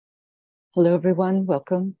Hello, everyone.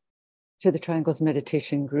 Welcome to the Triangles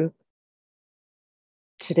Meditation Group.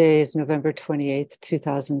 Today is November 28th,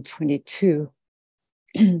 2022.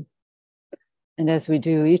 And as we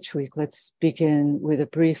do each week, let's begin with a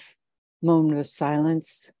brief moment of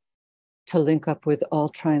silence to link up with all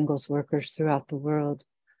Triangles workers throughout the world,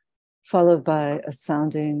 followed by a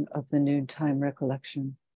sounding of the noontime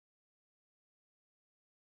recollection.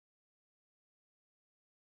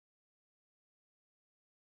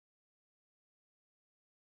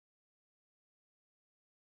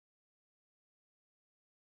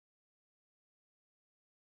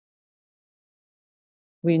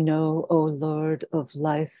 We know, O Lord of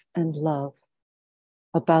life and love,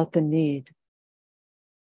 about the need.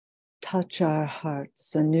 Touch our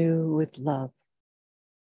hearts anew with love,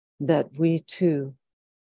 that we too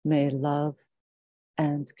may love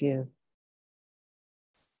and give.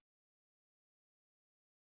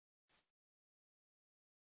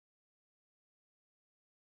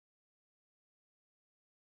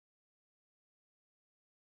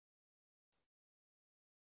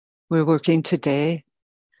 We're working today,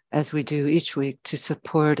 as we do each week, to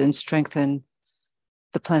support and strengthen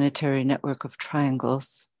the planetary network of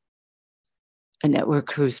triangles, a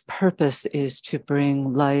network whose purpose is to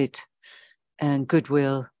bring light and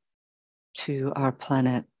goodwill to our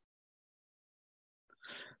planet.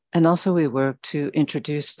 And also we work to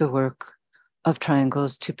introduce the work of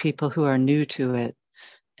triangles to people who are new to it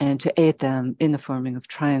and to aid them in the forming of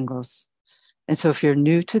triangles. And so if you're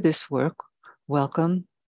new to this work, welcome.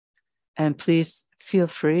 And please feel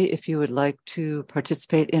free, if you would like to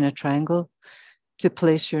participate in a triangle, to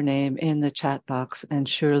place your name in the chat box, and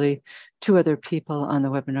surely two other people on the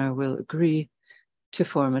webinar will agree to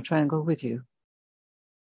form a triangle with you.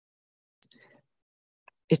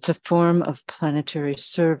 It's a form of planetary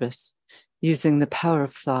service using the power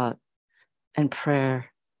of thought and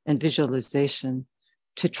prayer and visualization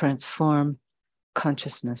to transform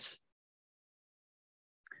consciousness.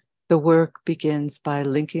 The work begins by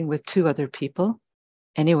linking with two other people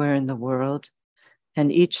anywhere in the world,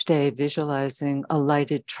 and each day visualizing a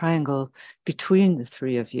lighted triangle between the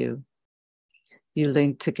three of you. You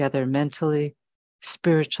link together mentally,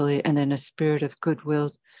 spiritually, and in a spirit of goodwill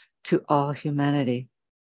to all humanity.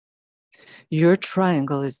 Your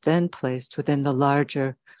triangle is then placed within the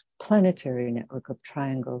larger planetary network of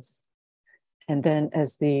triangles. And then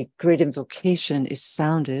as the great invocation is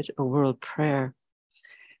sounded, a world prayer,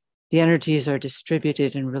 the energies are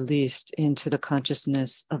distributed and released into the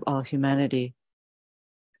consciousness of all humanity,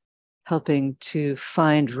 helping to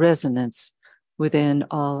find resonance within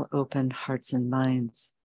all open hearts and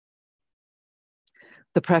minds.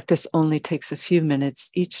 The practice only takes a few minutes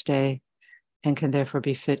each day and can therefore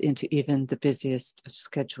be fit into even the busiest of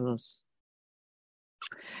schedules.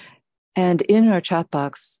 And in our chat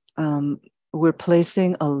box, we're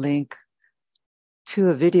placing a link to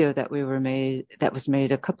a video that was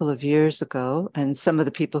made a couple of years ago. And some of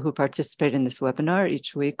the people who participate in this webinar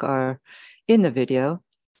each week are in the video.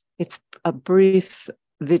 It's a brief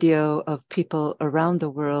video of people around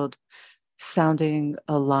the world sounding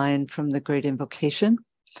a line from the Great Invocation.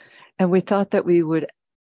 And we thought that we would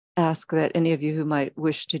ask that any of you who might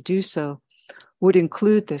wish to do so would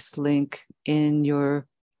include this link in your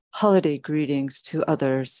holiday greetings to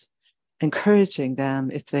others, encouraging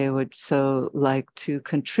them, if they would so like, to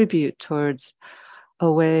contribute towards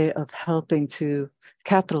a way of helping to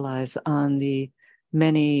capitalize on the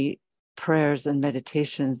many prayers and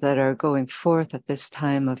meditations that are going forth at this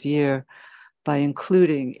time of year by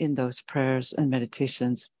including in those prayers and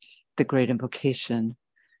meditations the Great Invocation,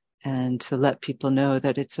 and to let people know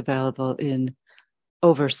that it's available in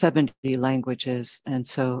over 70 languages. And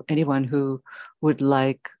so anyone who would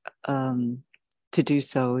like to do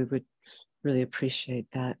so, we would really appreciate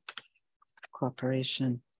that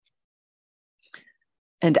cooperation.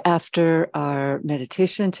 And after our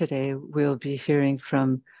meditation today, we'll be hearing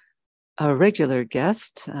from our regular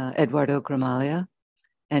guest, Eduardo Gramalia,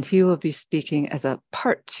 and he will be speaking as a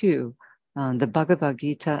part 2 on the Bhagavad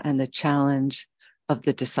Gita and the challenge of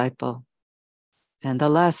the disciple. And the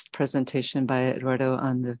last presentation by Eduardo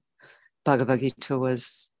on the Bhagavad Gita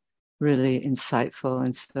was really insightful,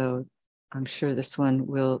 and so I'm sure this one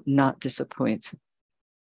will not disappoint.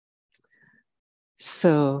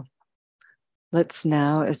 So let's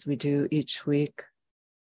now, as we do each week,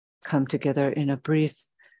 come together in a brief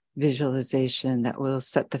visualization that will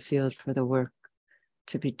set the field for the work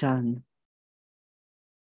to be done.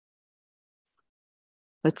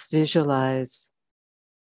 Let's visualize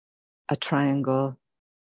a triangle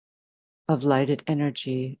of lighted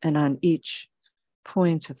energy, and on each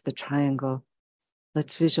point of the triangle,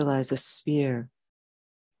 let's visualize a sphere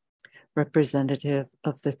representative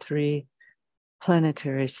of the three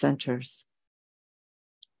planetary centers.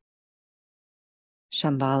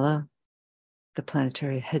 Shambhala, the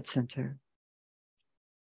planetary head center.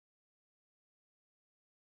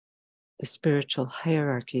 The spiritual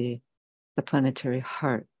hierarchy, the planetary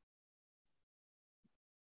heart.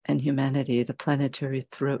 And humanity, the planetary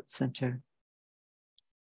throat center.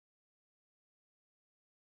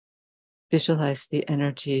 Visualize the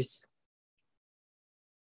energies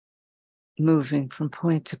moving from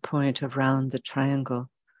point to point around the triangle,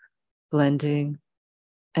 blending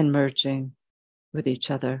and merging with each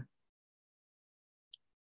other,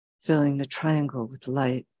 filling the triangle with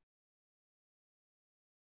light.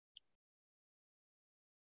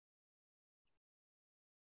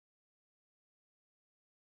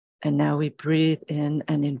 And now we breathe in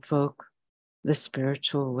and invoke the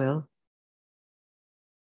spiritual will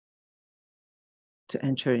to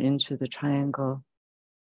enter into the triangle.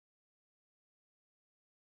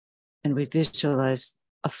 And we visualize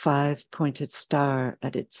a 5-pointed star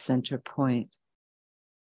at its center point,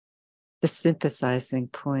 the synthesizing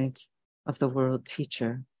point of the world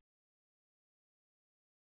teacher,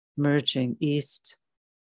 merging east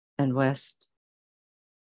and west,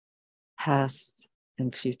 past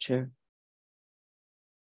and future,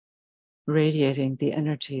 radiating the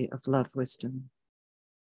energy of love wisdom.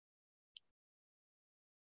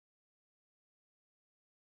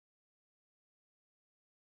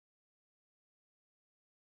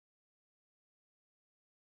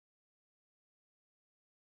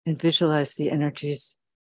 And visualize the energies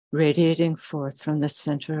radiating forth from the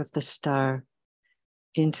center of the star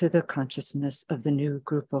into the consciousness of the new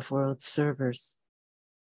group of world servers.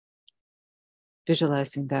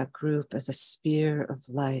 Visualizing that group as a sphere of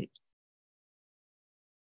light,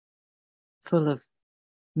 full of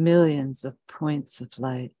millions of points of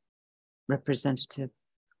light, representative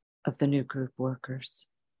of the new group workers.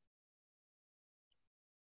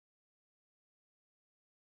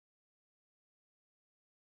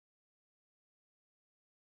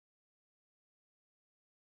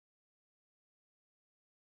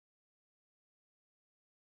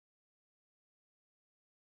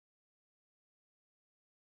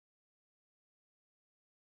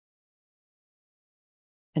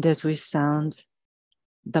 And as we sound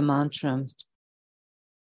the mantra,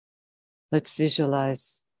 let's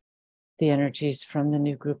visualize the energies from the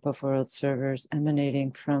new group of world servers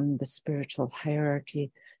emanating from the spiritual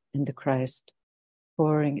hierarchy in the Christ,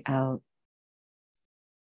 pouring out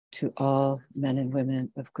to all men and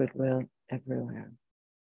women of goodwill everywhere.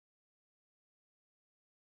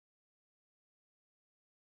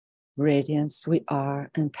 Radiance we are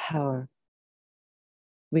and power.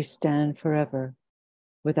 We stand forever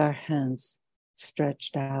with our hands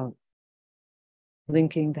stretched out,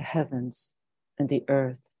 linking the heavens and the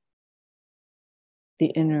earth, the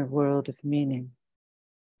inner world of meaning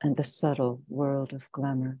and the subtle world of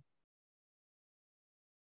glamour.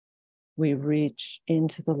 We reach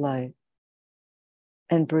into the light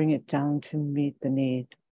and bring it down to meet the need.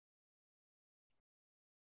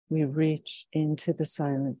 We reach into the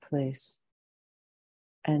silent place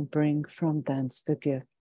and bring from thence the gift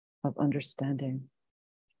of understanding.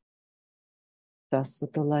 Thus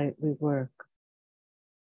with the light we work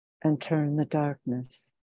and turn the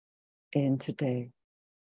darkness into day.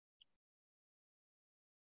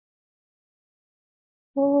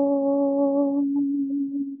 Om.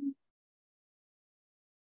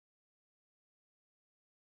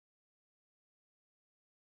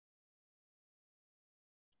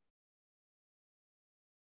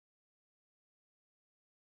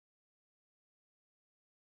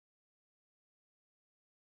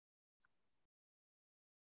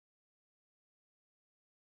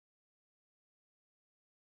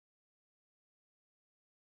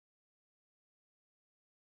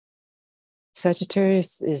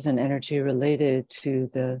 Sagittarius is an energy related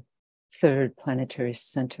to the third planetary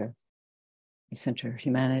center, the center of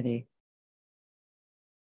humanity.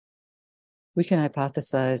 We can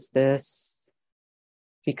hypothesize this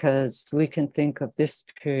because we can think of this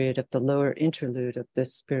period of the lower interlude of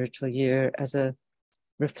this spiritual year as a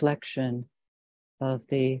reflection of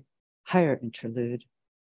the higher interlude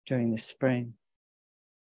during the spring.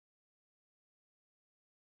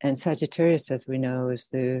 And Sagittarius, as we know, is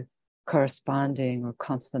the corresponding or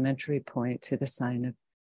complementary point to the sign of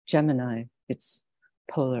Gemini, its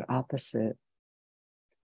polar opposite.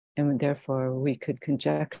 And therefore, we could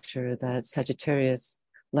conjecture that Sagittarius,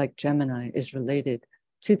 like Gemini, is related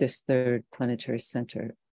to this third planetary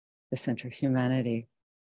center, the center of humanity.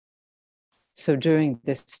 So during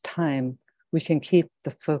this time, we can keep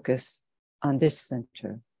the focus on this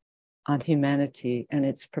center, on humanity and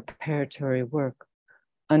its preparatory work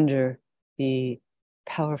under the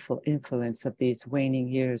powerful influence of these waning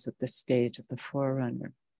years of the stage of the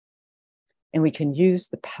forerunner. And we can use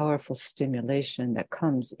the powerful stimulation that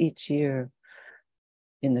comes each year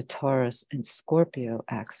in the Taurus and Scorpio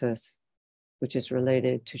axis, which is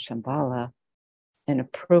related to Shambhala, and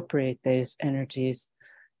appropriate those energies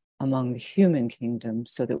among the human kingdom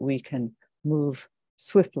so that we can move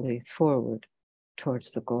swiftly forward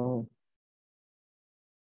towards the goal.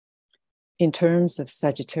 In terms of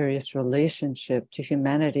Sagittarius' relationship to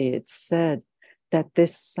humanity, it's said that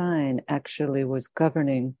this sign actually was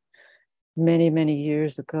governing many, many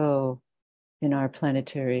years ago in our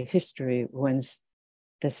planetary history when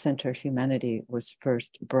the center humanity was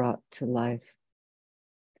first brought to life.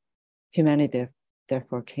 Humanity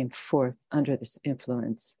therefore came forth under this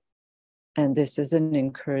influence. And this is an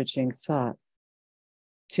encouraging thought,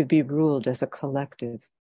 to be ruled as a collective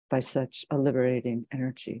by such a liberating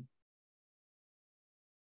energy.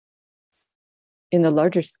 In the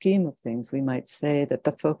larger scheme of things, we might say that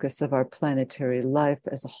the focus of our planetary life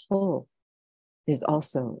as a whole is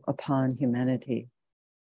also upon humanity,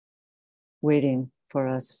 waiting for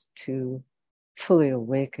us to fully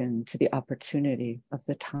awaken to the opportunity of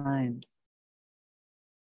the times.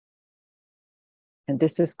 And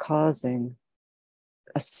this is causing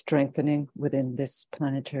a strengthening within this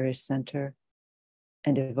planetary center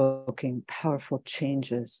and evoking powerful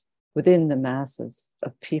changes within the masses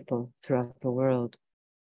of people throughout the world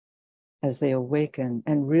as they awaken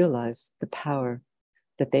and realize the power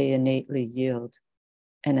that they innately yield,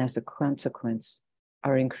 and as a consequence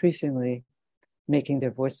are increasingly making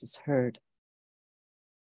their voices heard.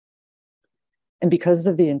 And because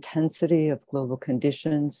of the intensity of global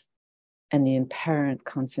conditions and the apparent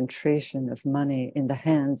concentration of money in the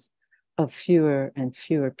hands of fewer and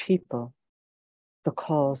fewer people, the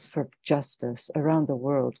calls for justice around the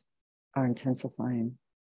world are intensifying.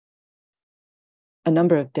 A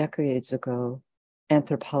number of decades ago,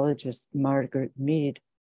 anthropologist Margaret Mead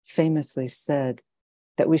famously said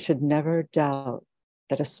that we should never doubt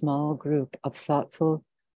that a small group of thoughtful,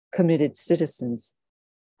 committed citizens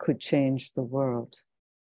could change the world.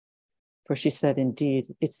 For she said, indeed,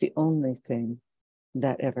 it's the only thing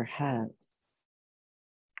that ever has.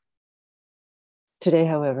 Today,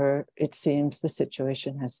 however, it seems the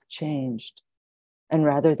situation has changed. And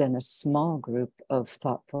rather than a small group of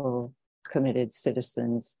thoughtful, committed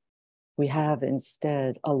citizens, we have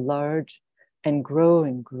instead a large and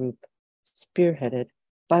growing group spearheaded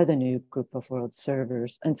by the new group of world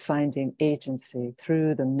servers and finding agency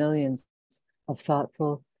through the millions of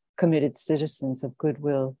thoughtful, committed citizens of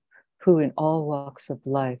goodwill who in all walks of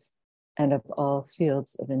life and of all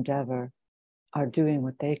fields of endeavor are doing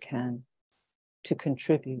what they can to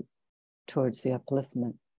contribute towards the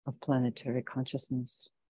upliftment of planetary consciousness.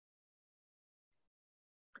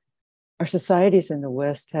 Our societies in the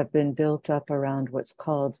West have been built up around what's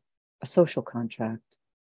called a social contract,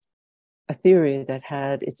 a theory that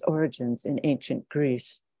had its origins in ancient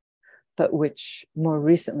Greece, but which more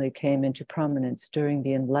recently came into prominence during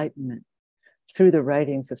the Enlightenment through the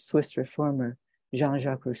writings of Swiss reformer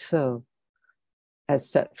Jean-Jacques Rousseau, as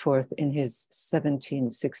set forth in his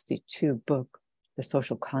 1762 book, The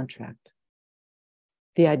Social Contract.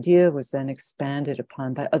 The idea was then expanded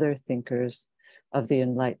upon by other thinkers of the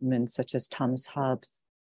Enlightenment, such as Thomas Hobbes,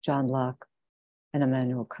 John Locke, and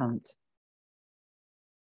Immanuel Kant.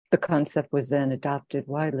 The concept was then adopted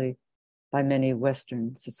widely by many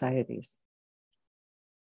Western societies.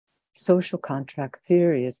 Social contract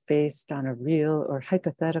theory is based on a real or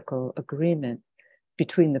hypothetical agreement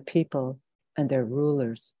between the people and their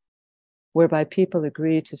rulers, whereby people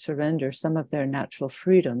agree to surrender some of their natural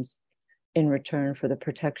freedoms in return for the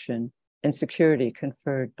protection and security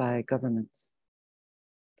conferred by governments.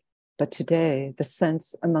 But today, the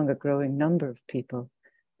sense among a growing number of people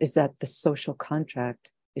is that the social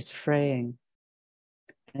contract is fraying,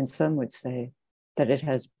 and some would say that it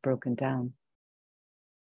has broken down.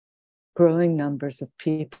 Growing numbers of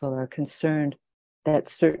people are concerned that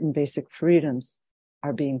certain basic freedoms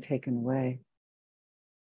are being taken away.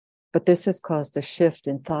 But this has caused a shift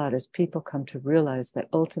in thought as people come to realize that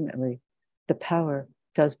ultimately the power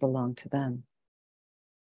does belong to them.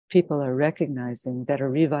 People are recognizing that a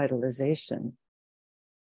revitalization,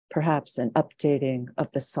 perhaps an updating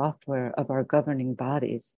of the software of our governing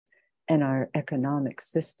bodies and our economic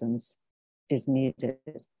systems is needed.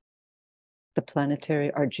 The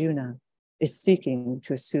planetary Arjuna is seeking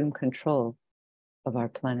to assume control of our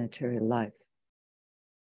planetary life.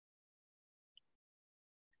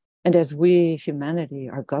 And as we, humanity,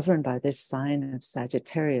 are governed by this sign of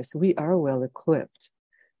Sagittarius, we are well equipped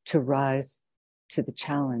to rise to the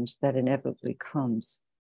challenge that inevitably comes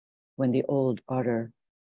when the old order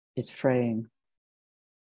is fraying.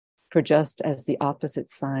 For just as the opposite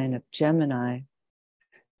sign of Gemini,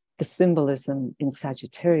 the symbolism in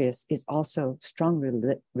Sagittarius is also strongly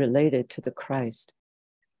related to the Christ.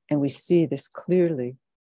 And we see this clearly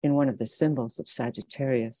in one of the symbols of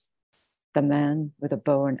Sagittarius, the man with a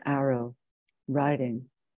bow and arrow riding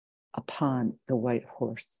upon the white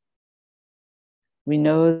horse. We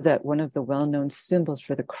know that one of the well-known symbols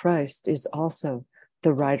for the Christ is also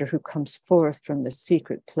the rider who comes forth from the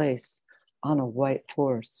secret place on a white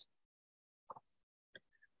horse.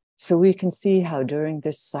 So we can see how during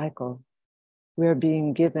this cycle, we are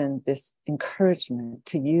being given this encouragement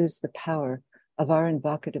to use the power of our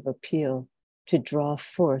invocative appeal to draw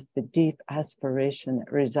forth the deep aspiration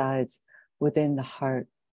that resides within the heart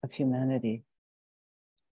of humanity.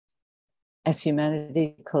 As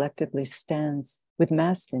humanity collectively stands with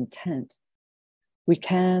massed intent, we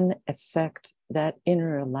can effect that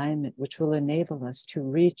inner alignment which will enable us to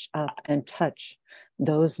reach up and touch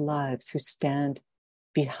those lives who stand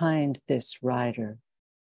behind this rider.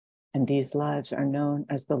 And these lives are known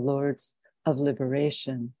as the Lords of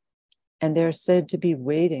Liberation, and they're said to be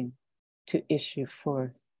waiting to issue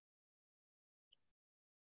forth.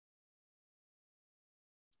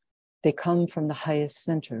 They come from the highest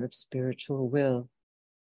center of spiritual will,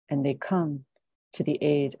 and they come to the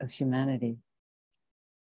aid of humanity.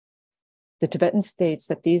 The Tibetan states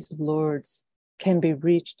that these lords can be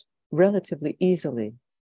reached relatively easily,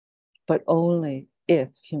 but only if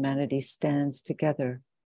humanity stands together,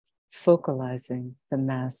 focalizing the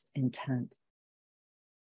massed intent.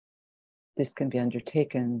 This can be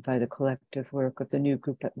undertaken by the collective work of the new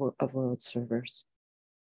group of world servers.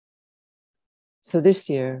 So this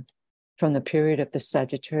year, from the period of the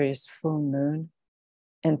Sagittarius full moon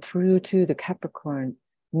and through to the Capricorn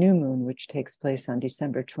new moon, which takes place on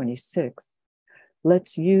December 26th,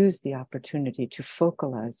 let's use the opportunity to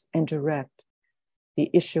focalize and direct the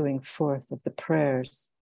issuing forth of the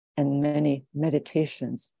prayers and many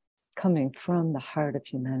meditations coming from the heart of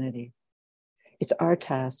humanity. It's our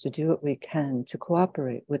task to do what we can to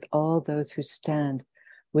cooperate with all those who stand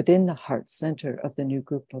within the heart center of the new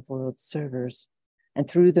group of world servers, and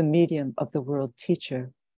through the medium of the world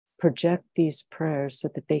teacher, project these prayers so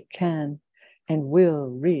that they can and will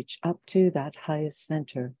reach up to that highest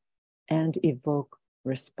center and evoke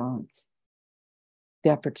response. The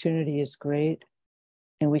opportunity is great,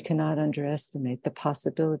 and we cannot underestimate the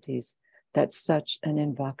possibilities that such an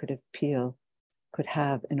invocative appeal could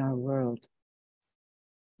have in our world.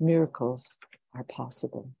 Miracles are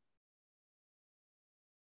possible.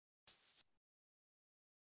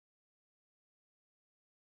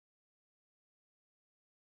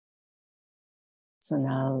 So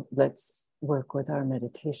now let's work with our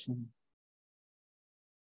meditation.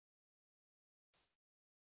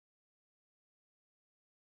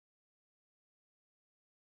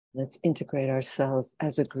 Let's integrate ourselves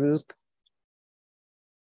as a group,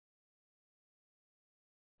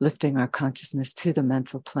 lifting our consciousness to the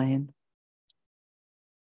mental plane.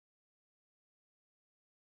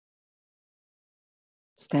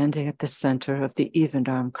 Standing at the center of the even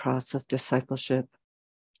arm cross of discipleship.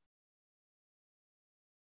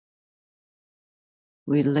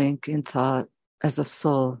 We link in thought as a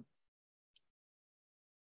soul,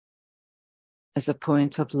 as a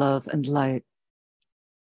point of love and light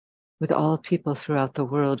with all people throughout the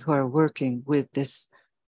world who are working with this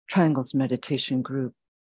Triangles meditation group.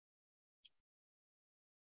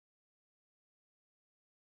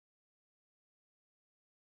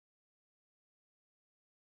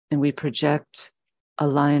 And we project a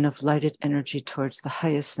line of lighted energy towards the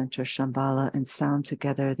highest center, Shambhala, and sound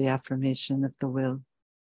together the affirmation of the will.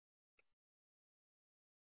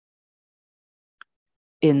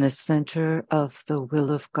 In the center of the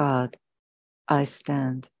will of God, I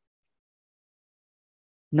stand.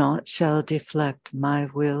 Naught shall deflect my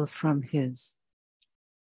will from His.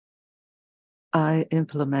 I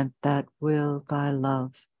implement that will by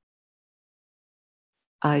love.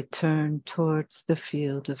 I turn towards the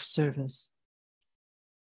field of service.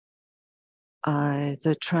 I,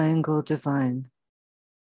 the triangle divine,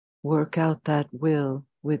 work out that will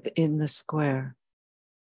within the square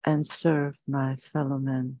and serve my fellow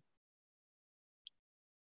men.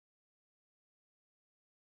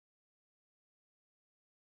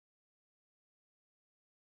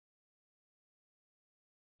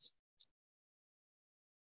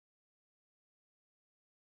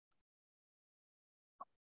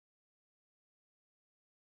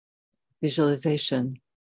 Visualization.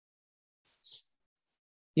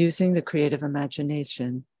 Using the creative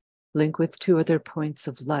imagination, Link with two other points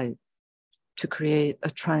of light to create a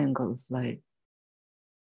triangle of light.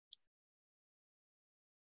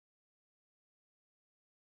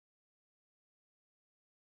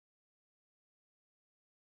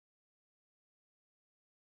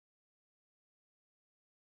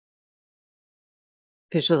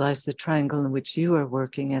 Visualize the triangle in which you are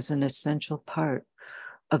working as an essential part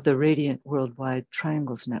of the radiant worldwide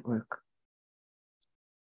triangles network.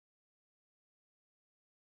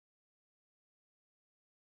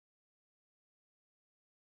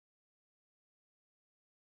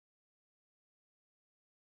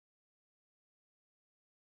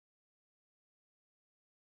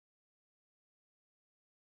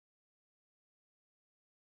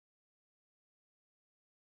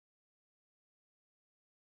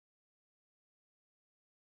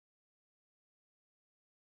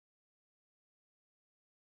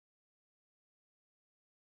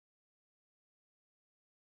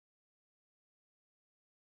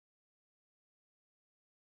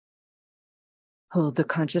 Hold the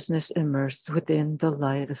consciousness immersed within the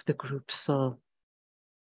light of the group soul,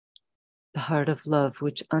 the heart of love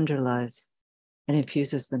which underlies and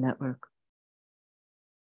infuses the network.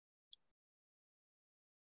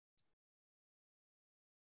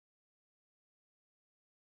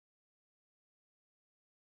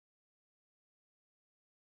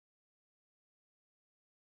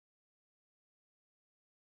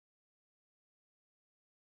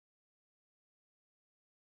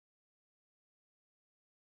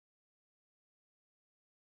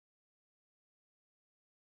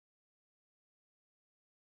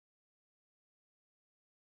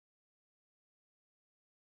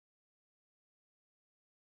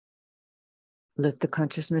 Lift the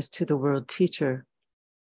consciousness to the world teacher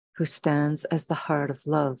who stands as the heart of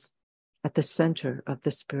love at the center of the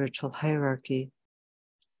spiritual hierarchy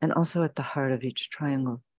and also at the heart of each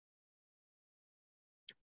triangle.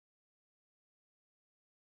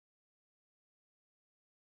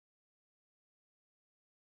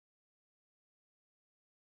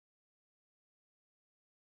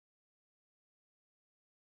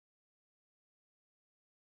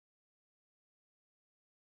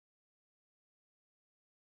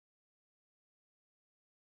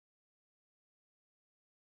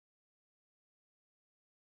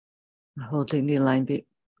 Holding the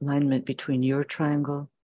alignment between your triangle,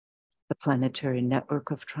 the planetary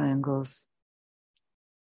network of triangles,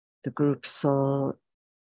 the group soul,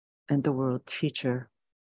 and the world teacher.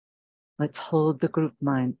 Let's hold the group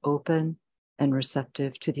mind open and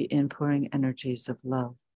receptive to the inpouring energies of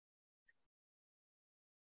love.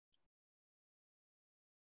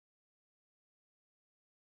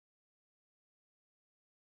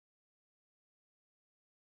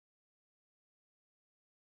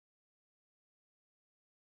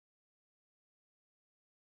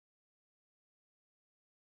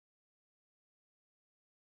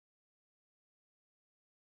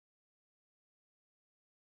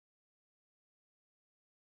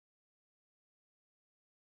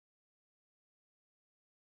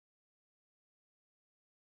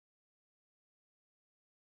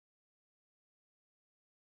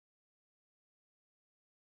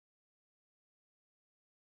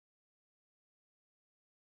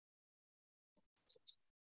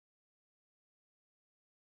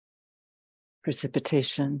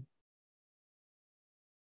 Precipitation.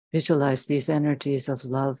 Visualize these energies of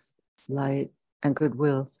love, light, and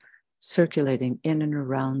goodwill circulating in and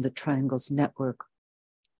around the triangle's network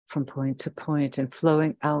from point to point and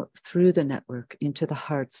flowing out through the network into the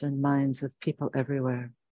hearts and minds of people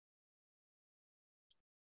everywhere.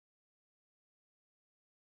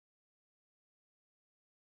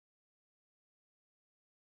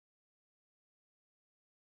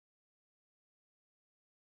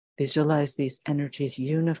 Visualize these energies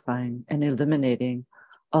unifying and eliminating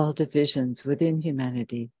all divisions within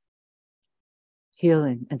humanity,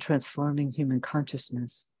 healing and transforming human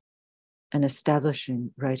consciousness, and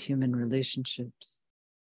establishing right human relationships.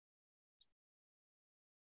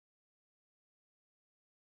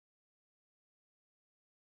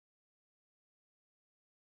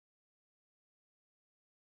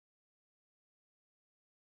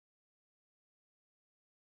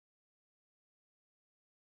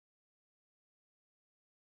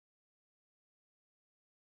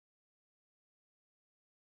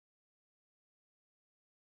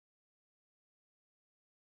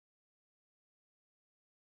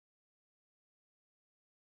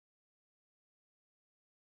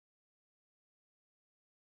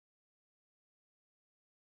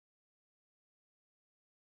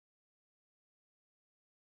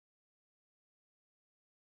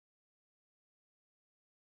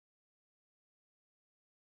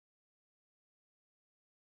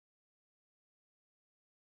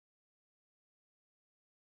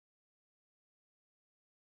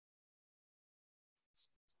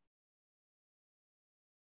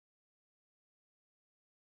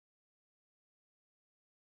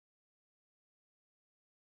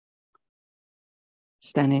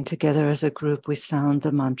 Standing together as a group, we sound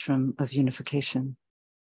the mantra of unification.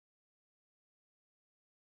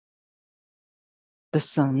 The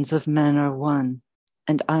sons of men are one,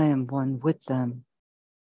 and I am one with them.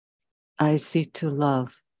 I seek to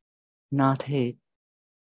love, not hate.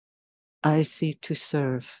 I seek to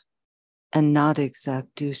serve, and not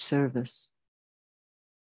exact due service.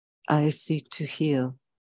 I seek to heal,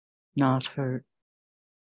 not hurt.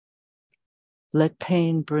 Let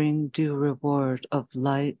pain bring due reward of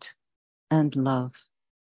light and love.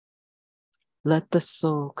 Let the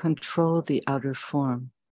soul control the outer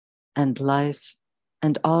form and life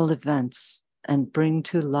and all events, and bring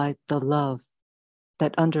to light the love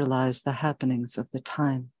that underlies the happenings of the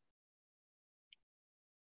time.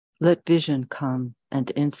 Let vision come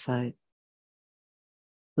and insight.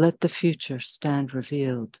 Let the future stand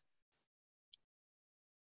revealed.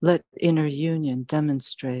 Let inner union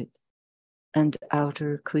demonstrate and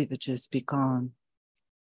outer cleavages be gone.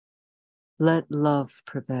 Let love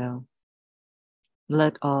prevail.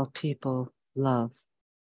 Let all people love.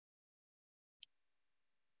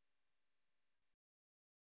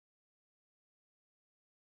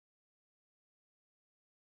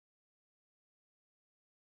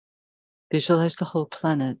 Visualize the whole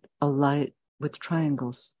planet alight with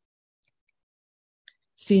triangles.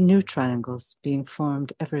 See new triangles being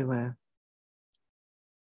formed everywhere.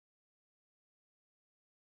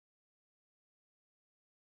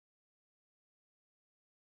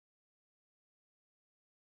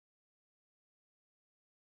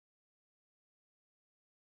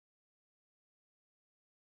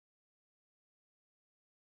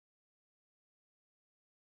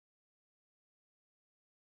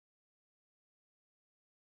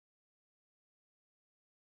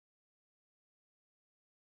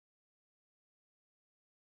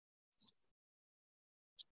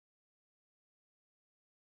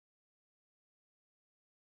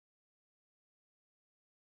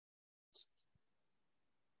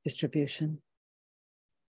 Distribution.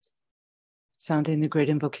 Sounding the great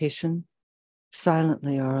invocation,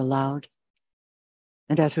 silently or aloud.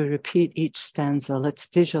 And as we repeat each stanza, let's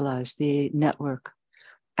visualize the network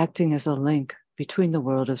acting as a link between the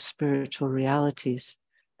world of spiritual realities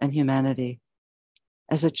and humanity,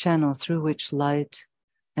 as a channel through which light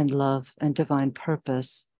and love and divine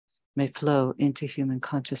purpose may flow into human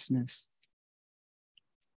consciousness.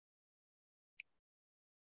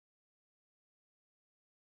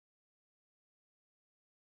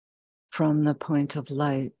 From the point of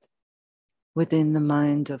light within the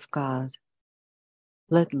mind of God,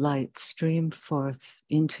 let light stream forth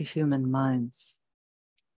into human minds.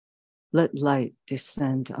 Let light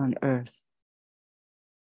descend on earth.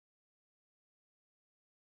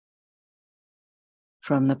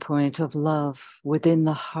 From the point of love within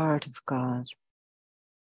the heart of God,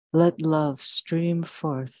 let love stream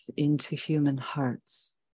forth into human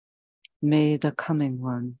hearts. May the coming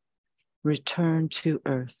one return to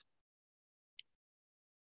earth.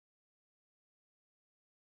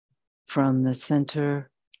 From the center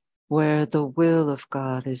where the will of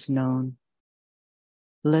God is known,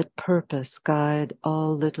 let purpose guide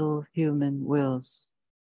all little human wills,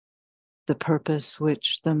 the purpose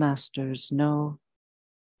which the masters know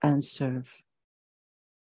and serve.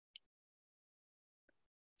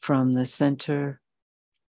 From the center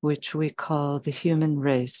which we call the human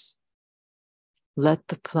race, let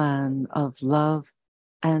the plan of love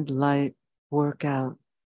and light work out,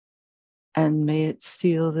 and may it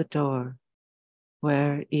seal the door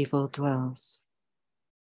where evil dwells.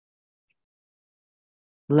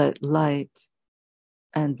 Let light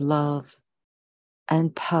and love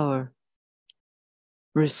and power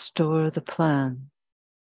restore the plan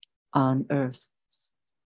on earth.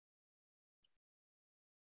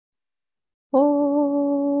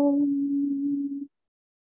 Om.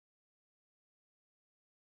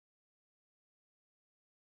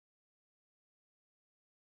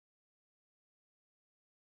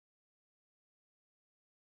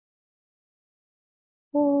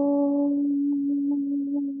 Om.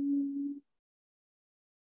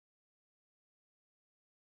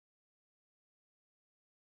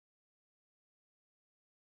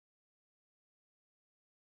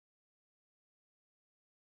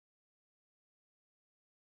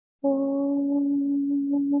 Om.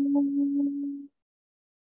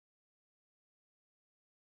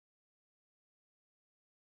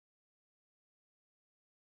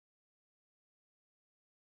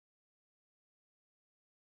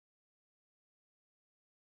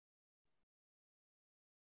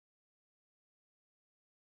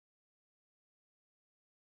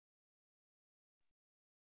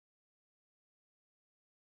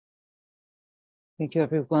 Thank you,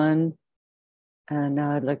 everyone. And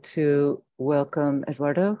now I'd like to welcome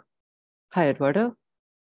Eduardo. Hi, Eduardo.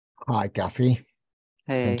 Hi, Kathy.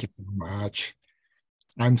 Thank Hey, you very much.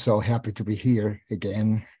 I'm so happy to be here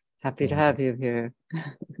again. happy to And, have you here.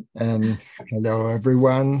 and hello,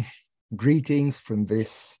 everyone. Greetings from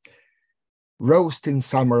this roasting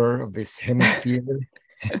summer of this hemisphere.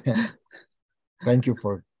 Thank you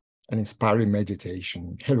for an inspiring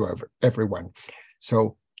meditation. Hello, everyone.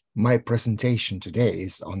 So, my presentation today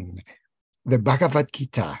is on the Bhagavad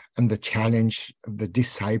Gita and the challenge of the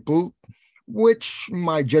disciple, which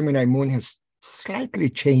my Gemini moon has slightly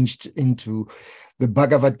changed into the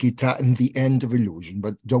Bhagavad Gita and the end of illusion.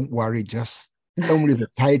 But don't worry, just only the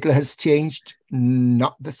title has changed,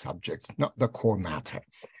 not the subject, not the core matter.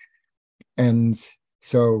 And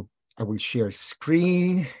so I will share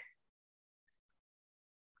screen.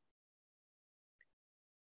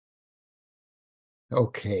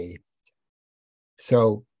 Okay.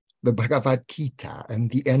 So the Bhagavad Gita and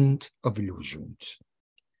the end of illusions.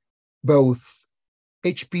 Both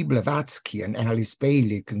H.P. Blavatsky and Alice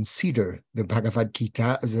Bailey consider the Bhagavad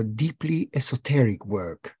Gita as a deeply esoteric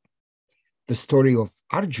work. The story of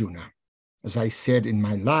Arjuna, as I said in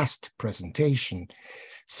my last presentation,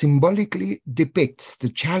 symbolically depicts the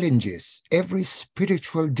challenges every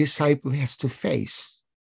spiritual disciple has to face.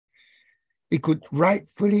 It could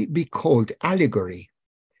rightfully be called allegory,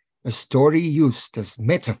 a story used as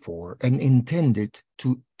metaphor and intended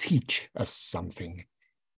to teach us something,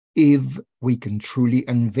 if we can truly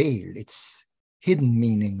unveil its hidden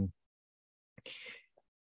meaning.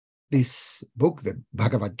 This book, the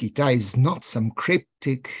Bhagavad Gita, is not some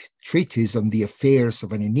cryptic treatise on the affairs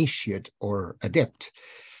of an initiate or adept.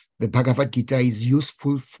 The Bhagavad Gita is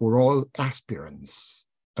useful for all aspirants,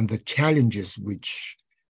 and the challenges which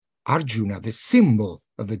Arjuna, the symbol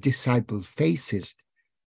of the disciple, faces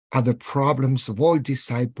are the problems of all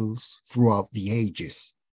disciples throughout the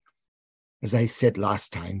ages. As I said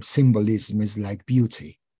last time, symbolism is like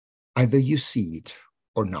beauty. Either you see it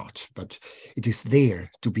or not, but it is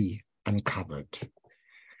there to be uncovered.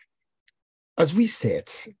 As we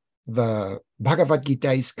said, the Bhagavad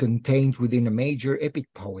Gita is contained within a major epic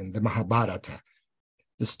poem, the Mahabharata.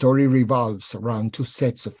 The story revolves around two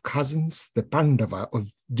sets of cousins, the Pandava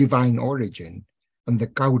of divine origin and the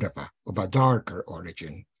Kaurava of a darker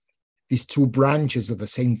origin. These two branches of the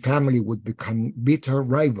same family would become bitter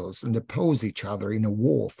rivals and oppose each other in a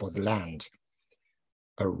war for the land.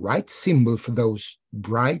 A right symbol for those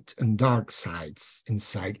bright and dark sides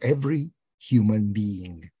inside every human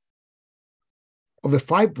being. Of the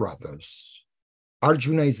five brothers,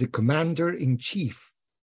 Arjuna is the commander-in-chief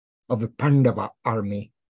of the Pandava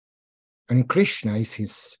army, and Krishna is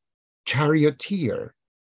his charioteer.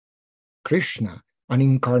 Krishna, an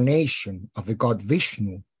incarnation of the god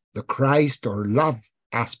Vishnu, the Christ or love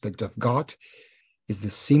aspect of God, is the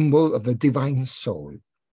symbol of the divine soul,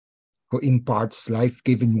 who imparts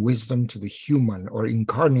life-giving wisdom to the human or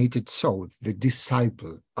incarnated soul, the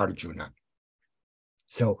disciple Arjuna.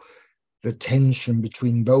 So the tension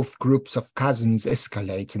between both groups of cousins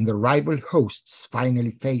escalates, and the rival hosts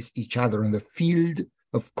finally face each other in the field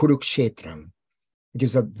of Kurukshetra. It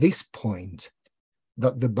is at this point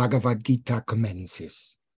that the Bhagavad Gita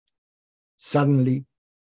commences. Suddenly,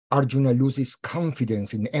 Arjuna loses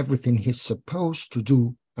confidence in everything he's supposed to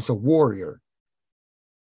do as a warrior.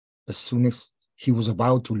 As soon as he was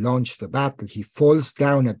about to launch the battle, he falls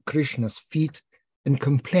down at Krishna's feet and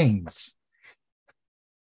complains,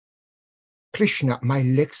 "Krishna, my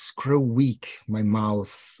legs grow weak, my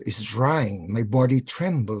mouth is drying, my body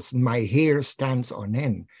trembles, and my hair stands on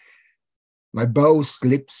end. My bow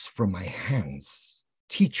slips from my hands.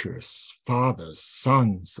 Teachers, fathers,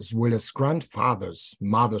 sons, as well as grandfathers,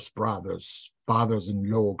 mothers, brothers,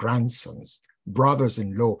 fathers-in-law, grandsons,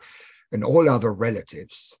 brothers-in-law, and all other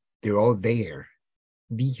relatives, they're all there.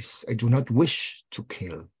 These I do not wish to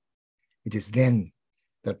kill." It is then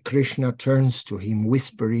that Krishna turns to him,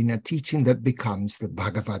 whispering a teaching that becomes the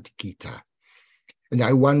Bhagavad Gita. And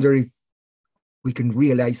I wonder if we can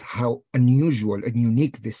realize how unusual and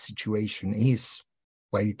unique this situation is.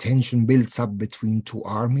 While tension builds up between two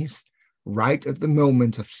armies, right at the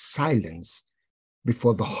moment of silence,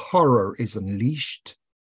 before the horror is unleashed,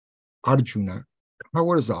 Arjuna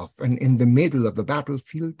powers off, and in the middle of the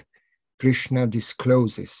battlefield, Krishna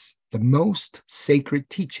discloses the most sacred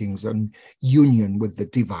teachings on union with the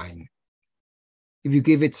divine. If you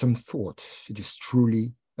give it some thought, it is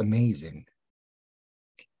truly amazing.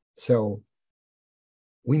 So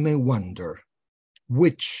we may wonder,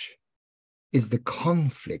 which is the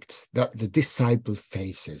conflict that the disciple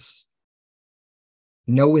faces,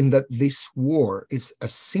 knowing that this war is a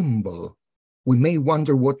symbol we may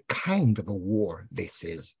wonder what kind of a war this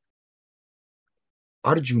is.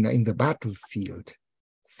 Arjuna in the battlefield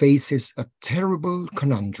faces a terrible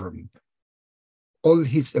conundrum. All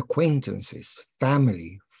his acquaintances,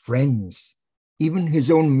 family, friends, even his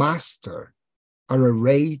own master are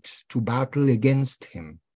arrayed to battle against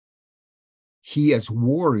him. He as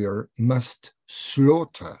warrior must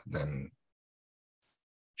slaughter them.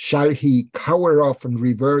 Shall he cower off and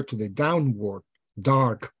revert to the downward,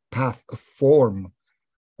 dark path of form,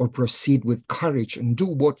 or proceed with courage and do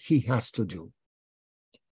what he has to do?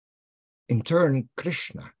 In turn,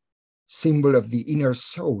 Krishna, symbol of the inner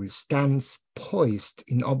soul, stands poised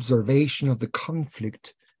in observation of the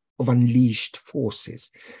conflict of unleashed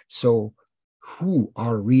forces. So, who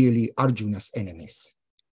are really Arjuna's enemies?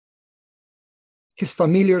 His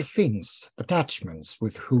familiar things, attachments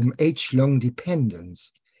with whom age-long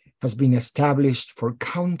dependence has been established for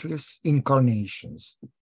countless incarnations.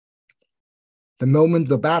 The moment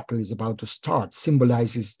the battle is about to start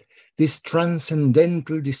symbolizes this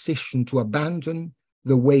transcendental decision to abandon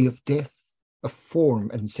the way of death, of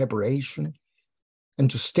form and separation, and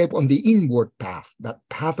to step on the inward path, that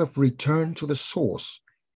path of return to the source,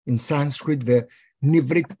 in Sanskrit, the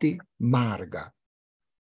Nivritti Marga.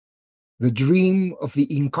 The dream of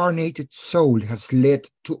the incarnated soul has led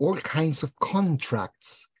to all kinds of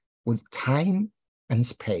contracts with time and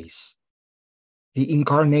space. The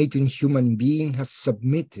incarnating human being has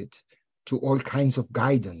submitted to all kinds of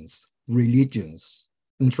guidance, religions,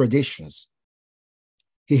 and traditions.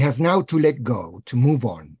 He has now to let go, to move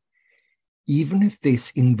on, even if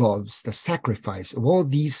this involves the sacrifice of all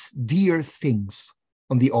these dear things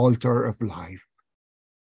on the altar of life.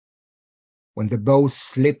 When the bow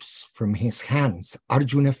slips from his hands,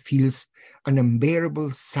 Arjuna feels an unbearable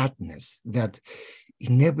sadness, that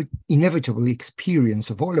inevitable experience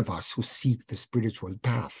of all of us who seek the spiritual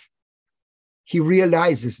path. He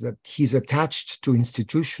realizes that he's attached to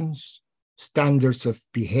institutions, standards of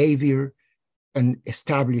behavior, and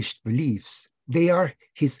established beliefs. They are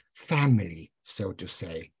his family, so to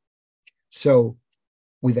say. So,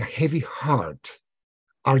 with a heavy heart,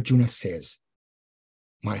 Arjuna says,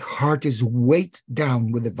 "My heart is weighed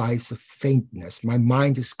down with the vice of faintness. My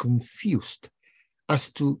mind is confused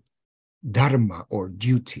as to dharma or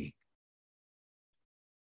duty."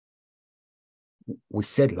 We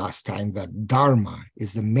said last time that dharma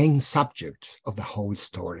is the main subject of the whole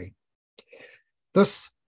story.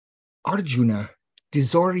 Thus, Arjuna,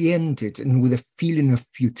 disoriented and with a feeling of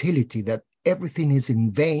futility that everything is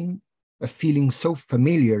in vain, a feeling so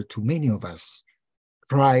familiar to many of us,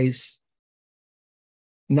 cries,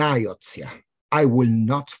 "Nayotsya, I will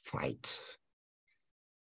not fight."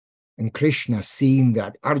 And Krishna, seeing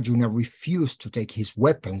that Arjuna refused to take his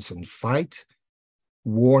weapons and fight,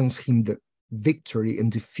 warns him that victory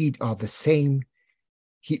and defeat are the same.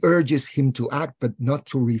 He urges him to act, but not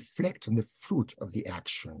to reflect on the fruit of the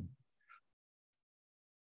action.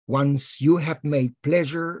 Once you have made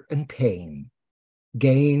pleasure and pain,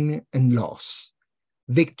 gain and loss,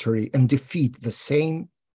 victory and defeat the same,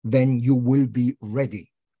 then you will be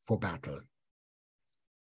ready for battle.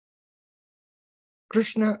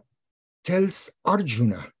 Krishna tells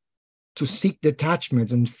Arjuna to seek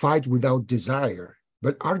detachment and fight without desire,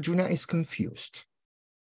 but Arjuna is confused.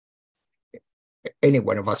 Any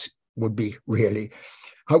one of us would be, really.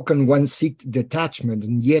 How can one seek detachment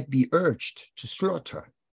and yet be urged to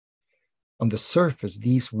slaughter? On the surface,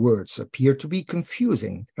 these words appear to be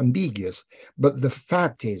confusing, ambiguous, but the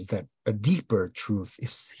fact is that a deeper truth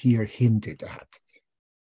is here hinted at.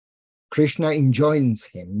 Krishna enjoins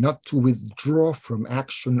him not to withdraw from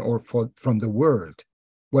action or from the world.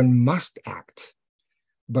 One must act,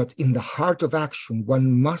 but in the heart of action,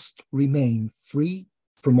 one must remain free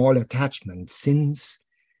from all attachment, since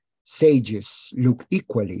sages look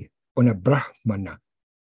equally on a Brahmana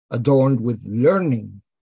adorned with learning,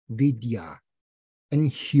 vidya, and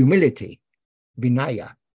humility,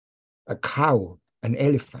 vinaya, a cow, an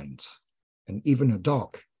elephant, and even a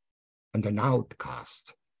dog, and an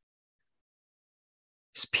outcast.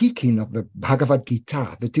 Speaking of the Bhagavad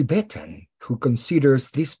Gita, the Tibetan, who considers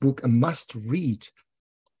this book a must-read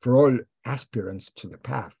for all aspirants to the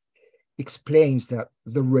path, explains that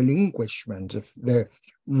the relinquishment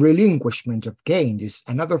of gain is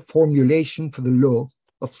another formulation for the law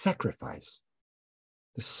of sacrifice.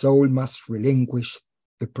 The soul must relinquish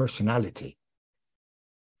the personality.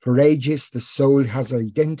 For ages, the soul has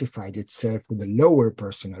identified itself with the lower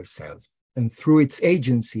personal self, and through its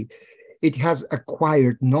agency, it has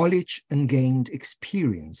acquired knowledge and gained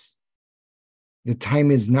experience. The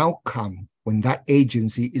time is now come when that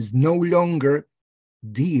agency is no longer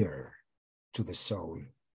dear to the soul.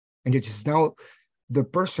 And it is now the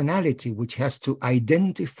personality which has to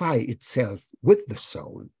identify itself with the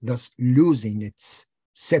soul, thus losing its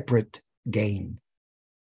separate gain.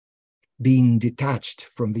 Being detached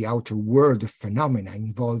from the outer world of phenomena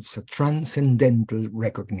involves a transcendental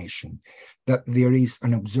recognition that there is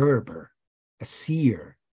an observer, a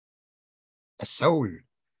seer, a soul,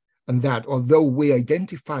 and that although we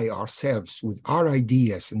identify ourselves with our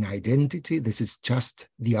ideas and identity, this is just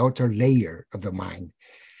the outer layer of the mind,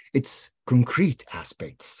 its concrete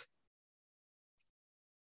aspects.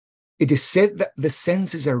 It is said that the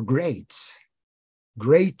senses are great,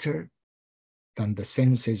 greater than the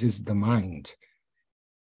senses is the mind.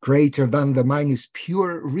 Greater than the mind is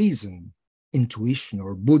pure reason, intuition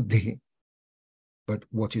or buddhi. But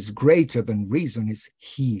what is greater than reason is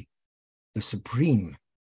He, the Supreme,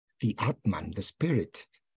 the Atman, the Spirit.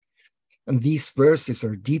 And these verses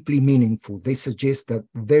are deeply meaningful. They suggest that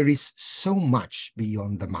there is so much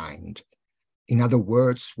beyond the mind. In other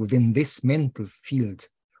words, within this mental field,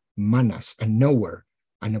 manas, a knower,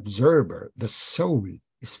 an observer, the soul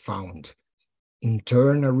is found. In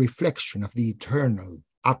turn, a reflection of the eternal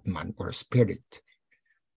Atman or Spirit.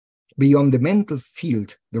 Beyond the mental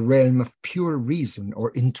field, the realm of pure reason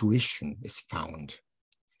or intuition is found.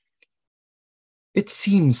 It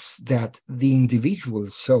seems that the individual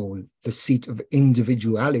soul, the seat of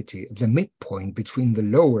individuality, the midpoint between the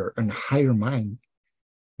lower and higher mind,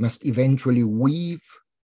 must eventually weave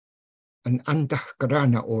an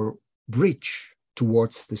antahkarana or bridge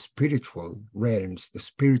towards the spiritual realms, the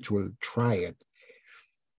spiritual triad.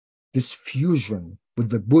 This fusion with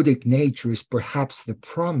the Buddhic nature is perhaps the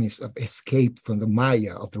promise of escape from the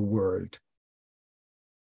Maya of the world.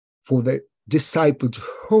 For the disciple to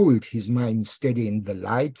hold his mind steady in the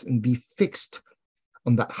light and be fixed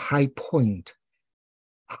on that high point,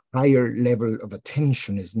 a higher level of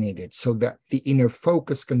attention is needed so that the inner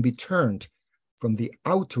focus can be turned from the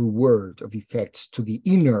outer world of effects to the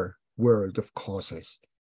inner world of causes.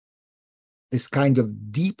 This kind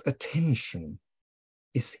of deep attention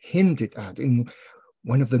is hinted at in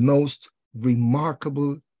one of the most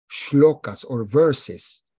remarkable shlokas or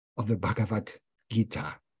verses of the Bhagavad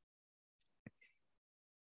Gita.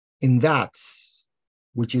 In that,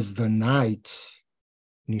 which is the night,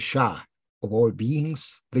 Nisha, of all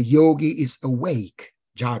beings, the yogi is awake,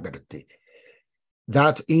 Jagrati.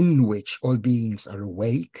 That in which all beings are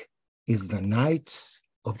awake is the night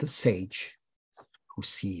of the sage who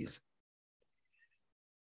sees.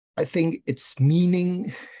 I think its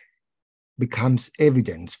meaning becomes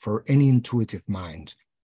evident for any intuitive mind.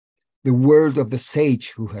 The world of the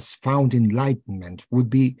sage who has found enlightenment would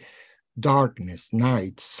be darkness,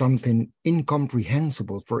 night, something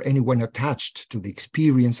incomprehensible for anyone attached to the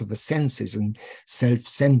experience of the senses and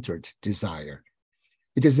self-centered desire.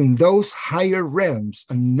 It is in those higher realms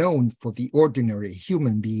unknown for the ordinary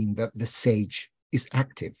human being that the sage is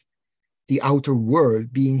active, the outer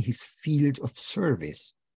world being his field of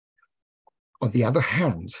service. On the other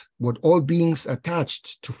hand, what all beings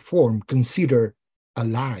attached to form consider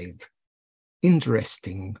alive,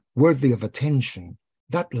 interesting, worthy of attention,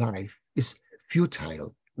 that life is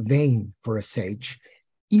futile, vain for a sage,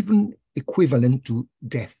 even equivalent to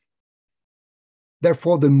death.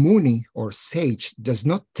 Therefore, the Muni or sage does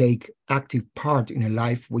not take active part in a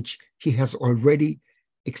life which he has already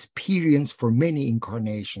experienced for many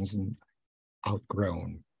incarnations and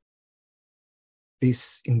outgrown.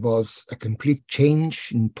 This involves a complete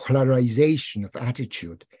change in polarization of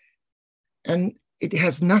attitude, and it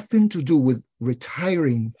has nothing to do with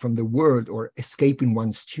retiring from the world or escaping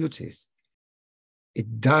one's duties.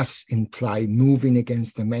 It does imply moving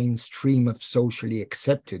against the mainstream of socially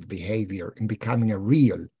accepted behavior and becoming a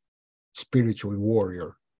real spiritual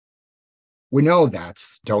warrior. We know that,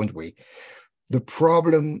 don't we? The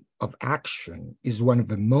problem of action is one of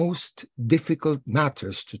the most difficult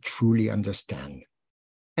matters to truly understand.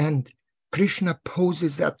 And Krishna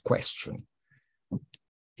poses that question.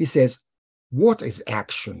 He says, what is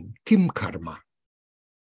action? Kim karma?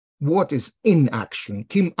 What is inaction?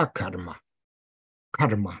 Kim akarma?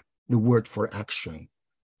 Karma, the word for action.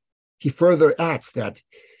 He further adds that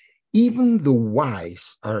even the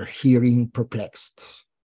wise are herein perplexed.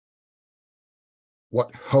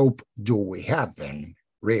 What hope do we have then,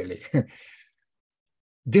 really?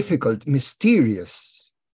 Difficult,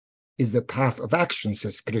 mysterious is the path of action,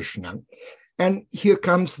 says Krishna. And here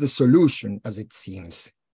comes the solution, as it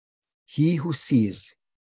seems. He who sees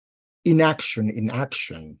inaction in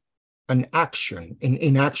action, and action in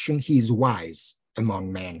inaction, he is wise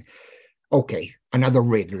among men. Okay, another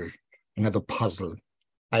riddle, another puzzle.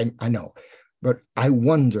 I know, but I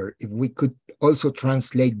wonder if we could also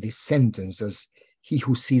translate this sentence as he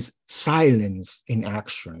who sees silence in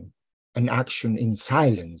action and action in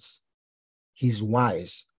silence, he is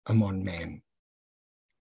wise among men.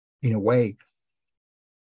 In a way,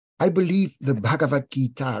 I believe the Bhagavad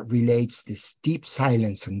Gita relates this deep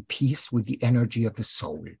silence and peace with the energy of the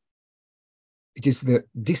soul. It is the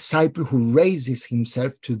disciple who raises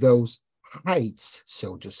himself to those heights,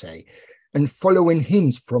 so to say. And following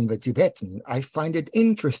hints from the Tibetan, I find it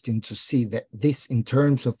interesting to see that this in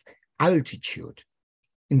terms of altitude.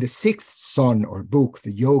 In the sixth son or book,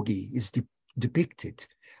 the yogi is depicted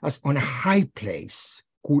as on a high place,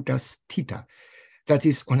 Kutasthita, that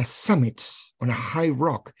is on a summit, on a high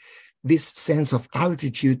rock, this sense of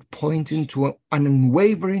altitude pointing to an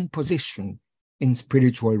unwavering position in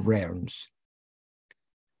spiritual realms.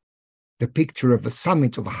 The picture of the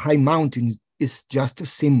summit of a high mountain is just a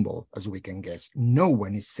symbol, as we can guess. No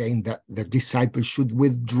one is saying that the disciple should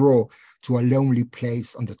withdraw to a lonely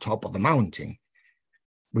place on the top of the mountain.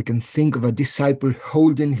 We can think of a disciple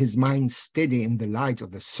holding his mind steady in the light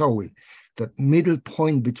of the soul, that middle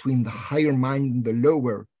point between the higher mind and the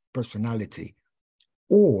lower personality.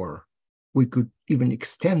 Or we could even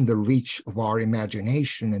extend the reach of our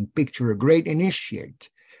imagination and picture a great initiate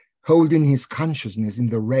holding his consciousness in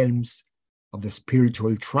the realms of the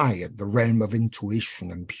spiritual triad, the realm of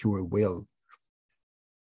intuition and pure will.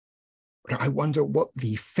 But I wonder what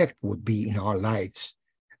the effect would be in our lives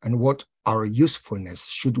and what our usefulness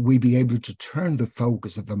should we be able to turn the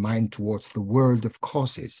focus of the mind towards the world of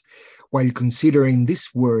causes, while considering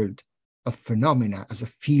this world of phenomena as a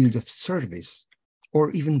field of service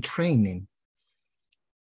or even training.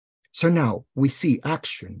 So now we see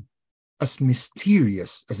action, as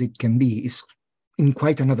mysterious as it can be, is in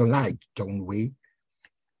quite another light, don't we?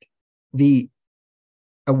 The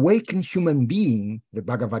awakened human being, the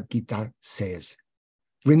Bhagavad Gita says,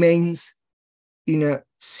 remains in a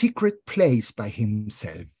secret place by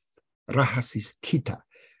himself, rahasisthita,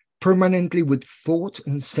 permanently with thought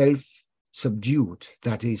and self subdued,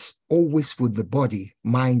 that is, always with the body,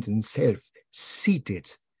 mind, and self seated,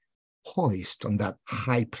 poised on that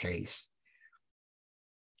high place.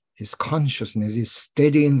 His consciousness is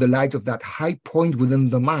steady in the light of that high point within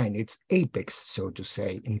the mind, its apex, so to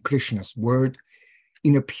say, in Krishna's word,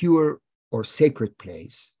 in a pure or sacred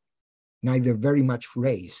place, neither very much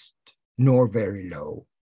raised nor very low.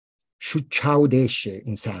 Shuchaudeshe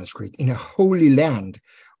in Sanskrit, in a holy land,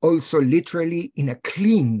 also literally in a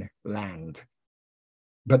clean land,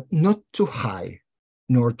 but not too high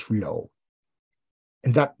nor too low.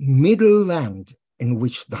 And that middle land in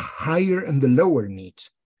which the higher and the lower meet,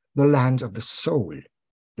 the land of the soul,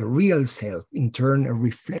 the real self, in turn a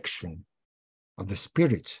reflection of the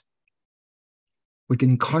spirit. We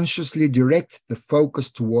can consciously direct the focus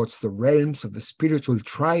towards the realms of the spiritual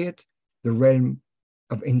triad, the realm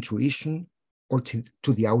of intuition, or to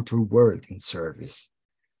the outer world in service.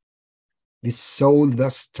 This soul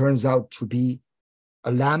thus turns out to be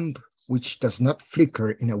a lamp which does not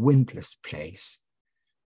flicker in a windless place.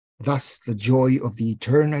 Thus the joy of the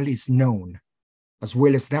eternal is known, as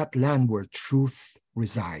well as that land where truth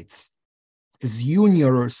resides. This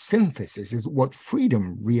union or synthesis is what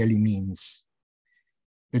freedom really means.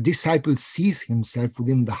 The disciple sees himself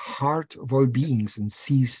within the heart of all beings and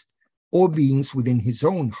sees all beings within his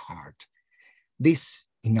own heart. This,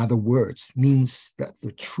 in other words, means that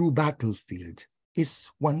the true battlefield is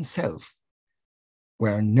oneself,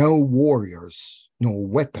 where no warriors nor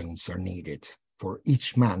weapons are needed, for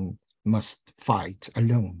each man must fight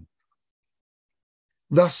alone.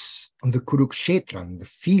 Thus, on the Kurukshetra, the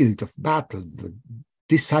field of battle, the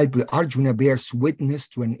disciple Arjuna bears witness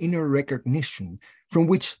to an inner recognition from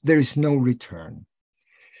which there is no return.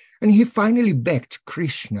 And he finally begged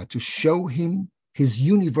Krishna to show him his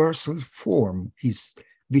universal form, his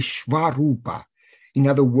Vishvarupa. In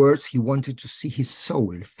other words, he wanted to see his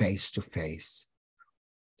soul face to face.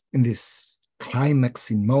 In this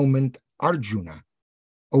climaxing moment, Arjuna,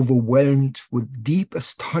 overwhelmed with deep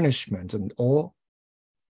astonishment and awe,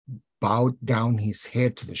 bowed down his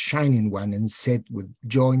head to the Shining One and said with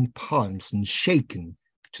joined palms and shaken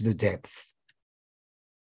to the depth,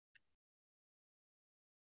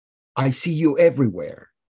 I see you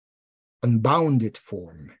everywhere, unbounded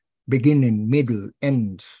form, beginning, middle,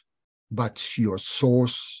 end, but your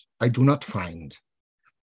source I do not find.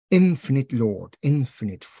 Infinite Lord,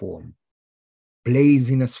 infinite form,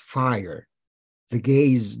 blazing as fire, the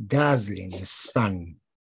gaze dazzling as sun,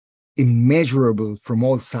 immeasurable from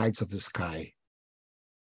all sides of the sky.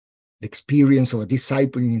 The experience of a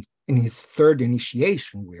disciple in his third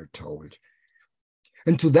initiation, we are told.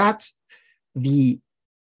 And to that, the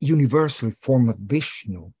universal form of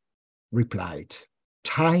Vishnu replied,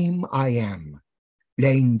 Time I am,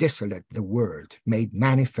 laying desolate the world, made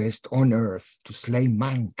manifest on earth to slay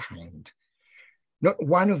mankind. Not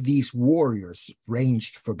one of these warriors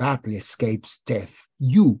ranged for battle escapes death.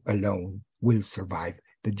 You alone will survive.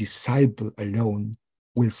 The disciple alone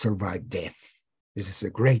will survive death. This is a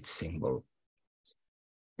great symbol.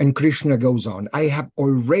 And Krishna goes on, I have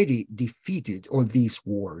already defeated all these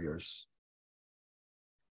warriors.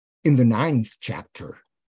 In the 9th chapter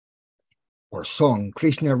or song,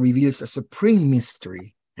 Krishna reveals a supreme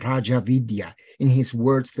mystery, Raja Vidya, in his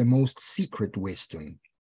words, the most secret wisdom.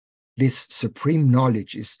 This supreme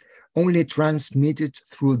knowledge is only transmitted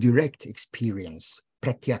through direct experience,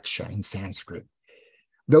 pratyaksha in Sanskrit.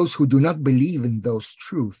 Those who do not believe in those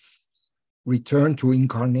truths return to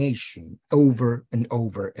incarnation over and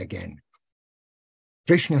over again.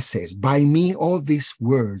 Krishna says, by me all this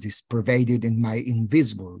world is pervaded in my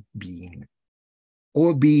invisible being.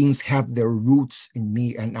 All beings have their roots in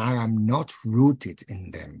me, and I am not rooted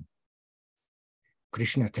in them.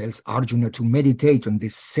 Krishna tells Arjuna to meditate on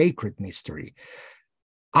this sacred mystery.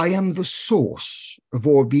 I am the source of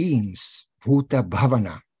all beings, Bhuta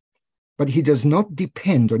Bhavana, but he does not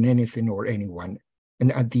depend on anything or anyone.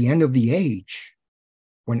 And at the end of the age,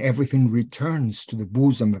 when everything returns to the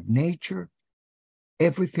bosom of nature,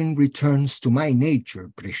 everything returns to my nature,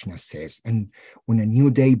 Krishna says. And when a new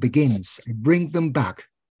day begins, I bring them back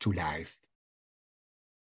to life.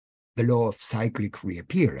 The law of cyclic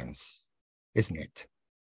reappearance, isn't it?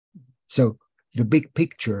 So the big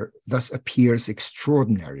picture thus appears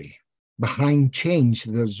extraordinary. Behind change,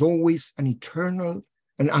 there's always an eternal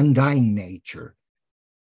and undying nature.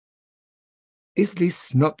 Is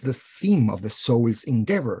this not the theme of the soul's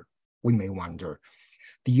endeavor, we may wonder?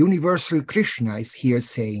 The universal Krishna is here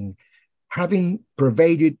saying, having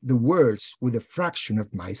pervaded the worlds with a fraction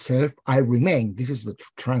of myself, I remain. This is the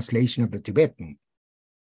translation of the Tibetan.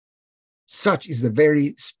 Such is the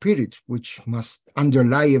very spirit which must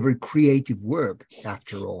underlie every creative work,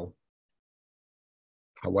 after all.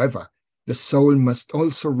 However, the soul must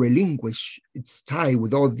also relinquish its tie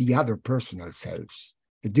with all the other personal selves.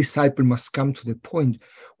 The disciple must come to the point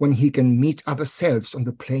when he can meet other selves on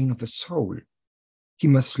the plane of the soul. He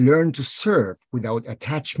must learn to serve without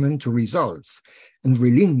attachment to results and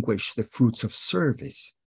relinquish the fruits of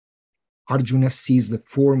service. Arjuna sees the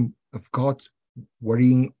form of God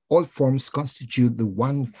wherein all forms constitute the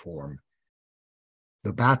one form.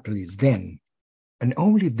 The battle is then, and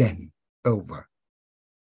only then, over.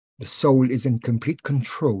 The soul is in complete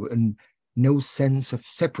control, and no sense of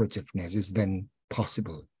separativeness is then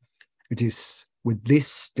possible. It is with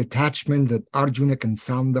this detachment that Arjuna can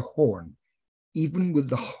sound the horn, even with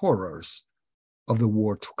the horrors of the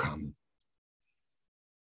war to come.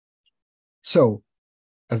 So,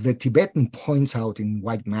 as the Tibetan points out in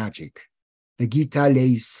White Magic, the Gita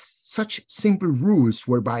lays such simple rules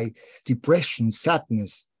whereby depression,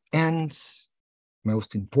 sadness, and,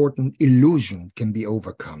 most important, illusion can be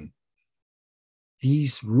overcome.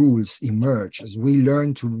 These rules emerge as we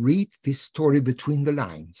learn to read this story between the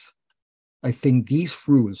lines. I think these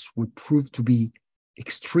rules would prove to be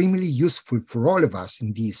extremely useful for all of us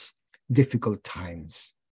in these difficult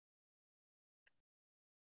times.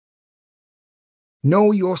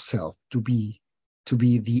 Know yourself to be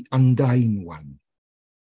the undying one.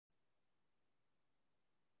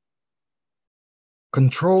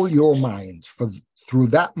 Control your mind, for through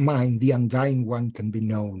that mind the undying one can be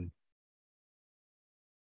known.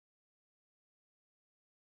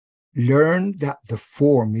 Learn that the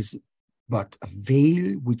form is but a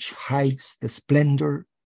veil which hides the splendor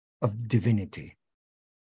of divinity.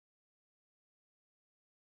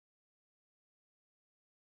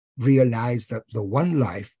 Realize that the one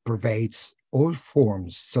life pervades all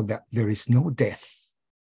forms so that there is no death,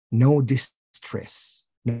 no distress,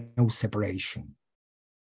 no separation.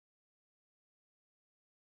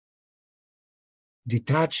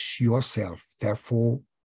 Detach yourself, therefore,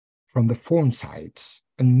 from the form side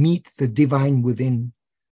and meet the divine within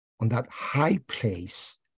on that high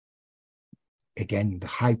place, again, the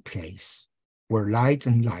high place where light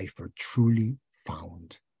and life are truly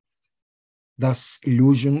found. Thus,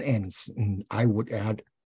 illusion ends, and I would add,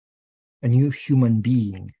 a new human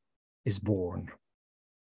being is born.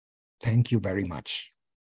 Thank you very much.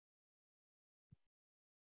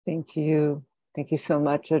 Thank you. Thank you so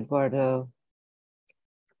much, Eduardo.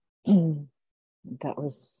 That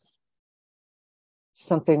was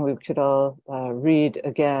something we could all read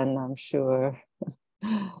again, I'm sure,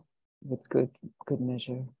 with good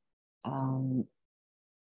measure. I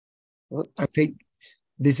think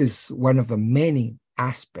this is one of the many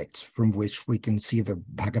aspects from which we can see the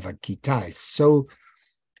Bhagavad Gita. So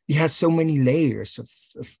it has so many layers of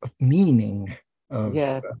meaning, of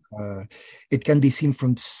Yeah. it can be seen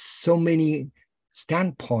from so many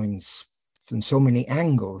standpoints, from so many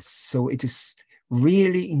angles. So it is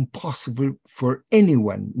really impossible for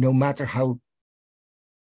anyone, no matter how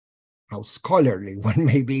scholarly one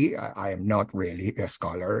may be. I am not really a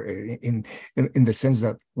scholar in the sense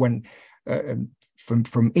that one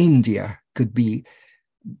from India could be,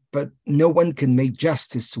 but no one can make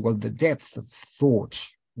justice to all the depth of thought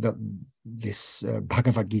that this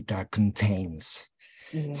Bhagavad Gita contains.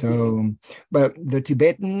 Yeah. So, but the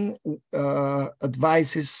Tibetan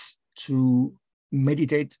advises to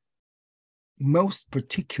meditate most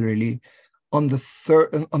particularly on the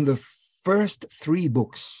first three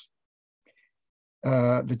books.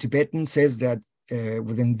 The Tibetan says that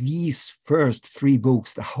within these first three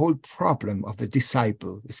books, the whole problem of the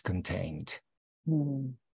disciple is contained.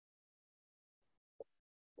 Mm.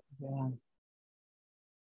 Yeah.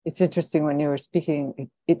 It's interesting when you were speaking,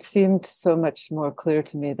 it seemed so much more clear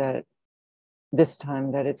to me that this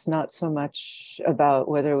time that it's not so much about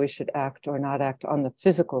whether we should act or not act on the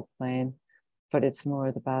physical plane, but it's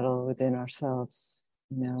more the battle within ourselves,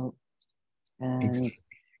 and Exactly.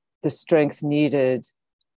 the strength needed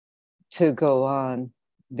to go on.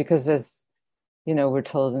 Because as we're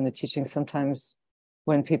told in the teaching, sometimes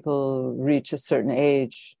when people reach a certain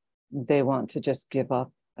age, they want to just give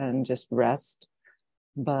up and just rest.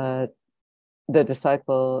 But the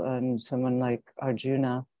disciple and someone like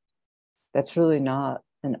Arjuna, that's really not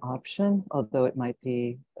an option, although it might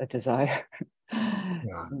be a desire.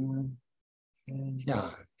 Yeah. Yeah. Yeah.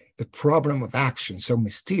 The problem of action, so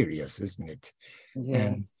mysterious, isn't it? And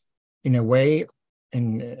Yes. in a way,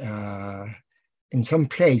 in some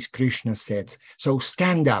place, Krishna said, so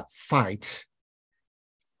stand up, fight.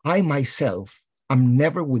 I myself am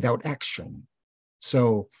never without action.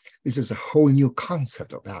 So this is a whole new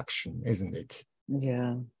concept of action, isn't it?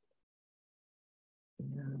 Yeah.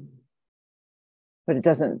 Yeah. But it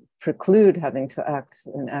doesn't preclude having to act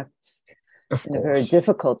Of in a very course.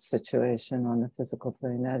 difficult situation on the physical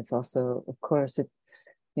plane. That is also, of course,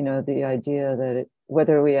 the idea that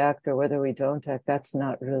whether we act or whether we don't act, that's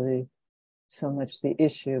not really so much the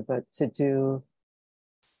issue, but to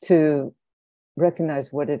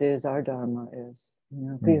recognize what it is our dharma is,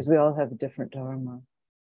 because we all have a different dharma,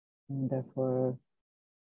 and therefore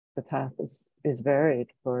the path is varied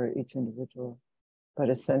for each individual. But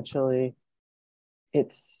essentially,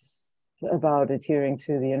 it's about adhering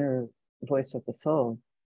to the inner voice of the soul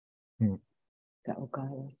Mm. that will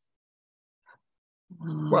guide us.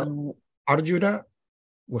 Well, Arjuna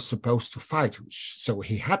was supposed to fight, so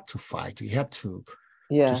he had to fight. He had to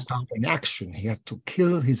Yeah, stop an action. He had to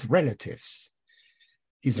kill his relatives.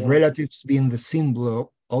 His yeah, relatives being the symbol of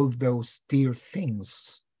all those dear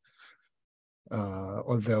things,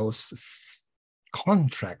 all those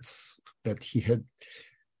contracts that he had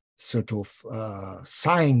sort of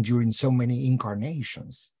signed during so many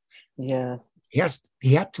incarnations. yes,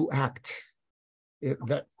 He had to act.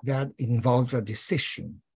 That involves a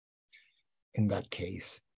decision in that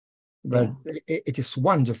case. But yeah, it is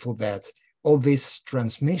wonderful that all this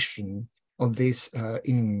transmission of this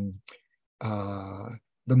in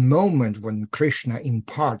the moment when Krishna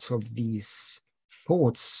imparts of these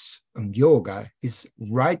thoughts on yoga is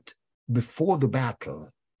right before the battle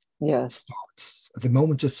yes, starts, at the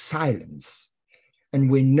moment of silence.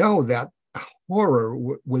 And we know that horror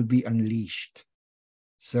will be unleashed.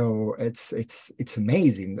 So it's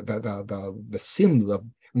amazing. The symbol of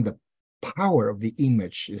the power of the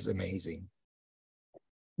image is amazing.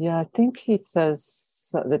 yeah. I think he says,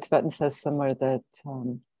 the Tibetan says somewhere that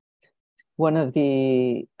one of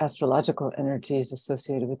the astrological energies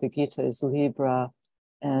associated with the Gita is Libra.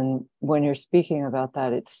 And when you're speaking about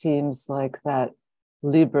that, it seems like that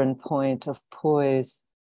Libran point of poise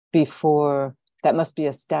before that must be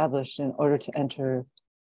established in order to enter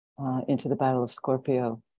into the battle of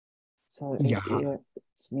Scorpio. So Yeah. it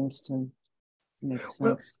seems to make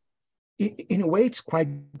Well, sense. in a way, it's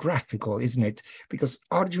quite graphical, isn't it? Because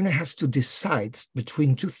Arjuna has to decide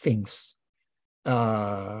between two things.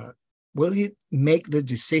 Will he make the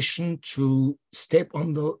decision to step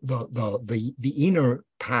on the inner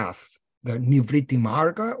path, the Nivritti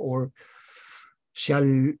Marga, or shall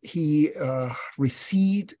he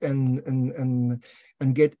recede and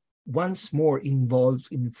get once more involved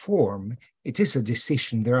in form? It is a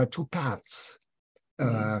decision. There are two paths.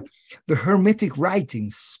 Yeah. The Hermetic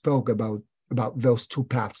writings spoke about those two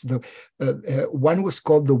paths. One was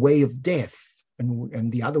called the way of death,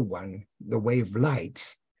 and the other one, the way of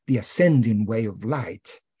light, the ascending way of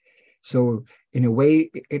light. So in a way,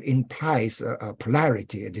 it implies a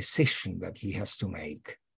polarity, a decision that he has to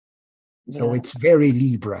make. So Yeah. it's very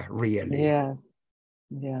Libra, really. Yeah.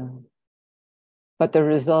 Yeah. But the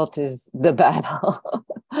result is the battle.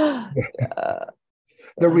 uh,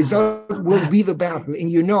 The result will be the battle.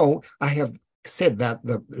 And I have said that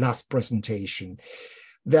the last presentation,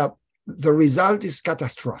 that the result is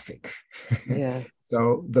catastrophic. yeah.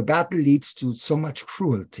 So the battle leads to so much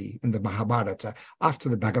cruelty in the Mahabharata after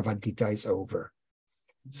the Bhagavad Gita is over.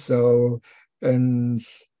 So, and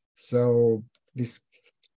so this,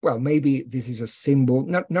 well, maybe this is a symbol,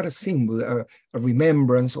 not a symbol, a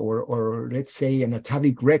remembrance, or let's say an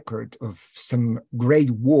atavic record of some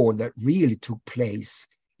great war that really took place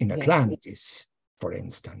in Yeah. Atlantis, for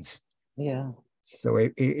instance. Yeah. So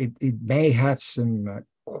it may have some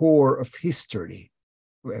core of history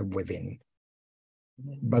within.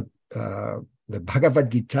 But the Bhagavad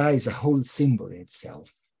Gita is a whole symbol in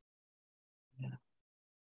itself. Yeah.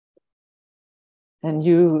 And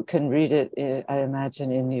you can read it, I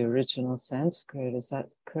imagine, in the original Sanskrit. Is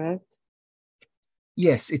that correct?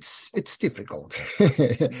 Yes, it's difficult.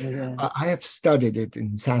 Yeah. I have studied it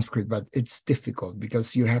in Sanskrit, but it's difficult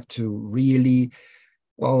because you have to really,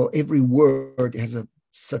 well, every word has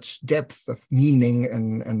such depth of meaning,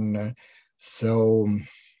 and so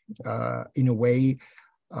in a way,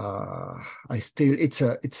 I still it's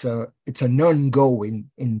a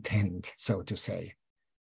non-going intent, so to say.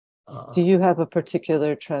 Do you have a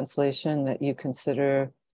particular translation that you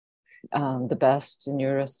consider the best in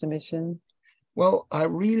your estimation? Well, I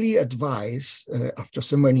really advise, after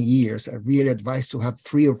so many years, I really advise to have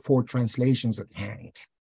 3 or 4 translations at hand.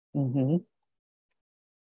 Mm-hmm.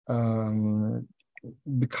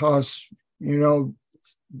 Because,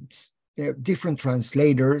 different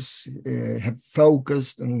translators have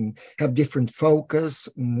focused and have different focus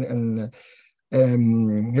and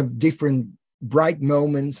have different bright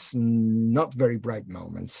moments and not very bright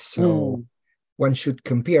moments. So one should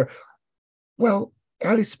compare. Well,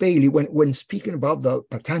 Alice Bailey, when speaking about the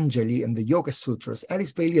Patanjali and the Yoga Sutras,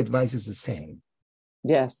 Alice Bailey advises the same.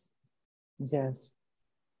 Yes. Yes.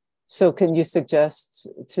 So can you suggest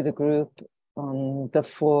to the group the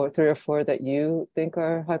 3 or 4 that you think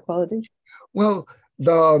are high quality? Well,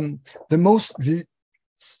 the most,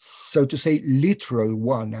 so to say, literal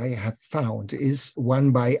one I have found is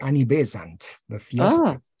one by Annie Besant, the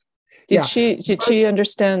theosophist. Did she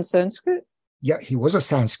understand Sanskrit? Yeah, he was a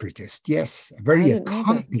Sanskritist. Yes, a very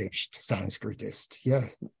accomplished Sanskritist.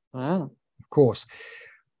 Yes, wow, of course.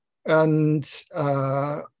 And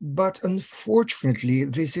but unfortunately,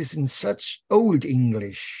 this is in such old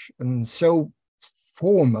English and so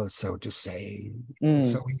formal, so to say.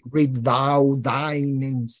 So we read thou, thine,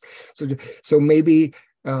 and so maybe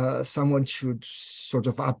someone should sort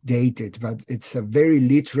of update it, but it's a very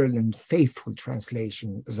literal and faithful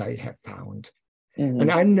translation, as I have found.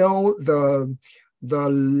 And I know the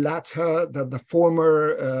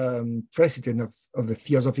former president of the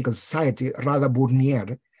Theosophical Society, Radha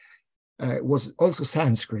Burnier, was also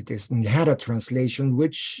Sanskritist and had a translation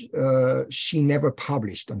which she never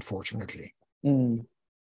published, unfortunately.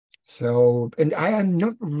 So, and I am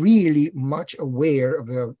not really much aware of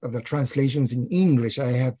the translations in English.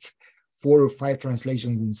 I have 4 or 5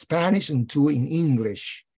 translations in Spanish and 2 in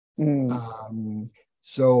English.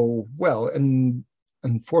 So, well, and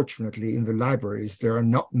unfortunately, in the libraries, there are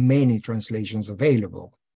not many translations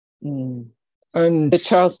available. And the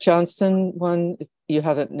Charles Johnston one, you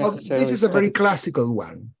haven't necessarily. This is a very classical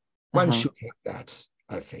one. One should have that,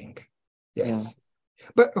 I think. Yes. Yeah.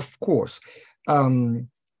 But of course,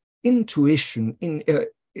 intuition,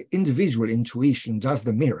 individual intuition does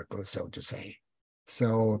the miracle, so to say.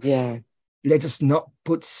 So let us not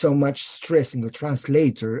put so much stress on the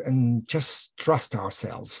translator and just trust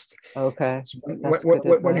ourselves. Okay. So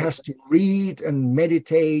one has to read and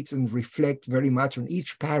meditate and reflect very much on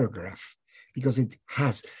each paragraph, because it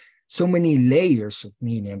has so many layers of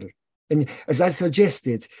meaning. And as I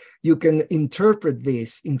suggested, you can interpret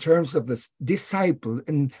this in terms of the disciple,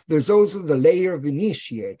 and there's also the layer of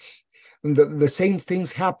initiate. And the same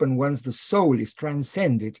things happen once the soul is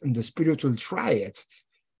transcended and the spiritual triad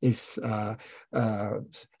is,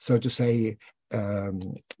 so to say,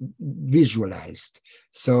 visualized.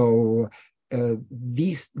 So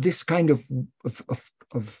this kind of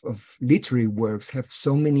literary works have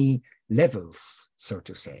so many levels, so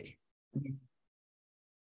to say.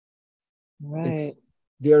 Right.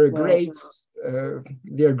 They're great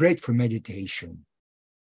for meditation.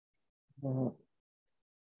 Well,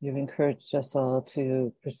 you've encouraged us all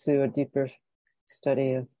to pursue a deeper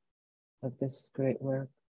study of this great work.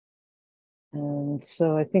 And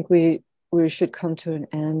so I think we should come to an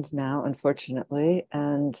end now, unfortunately.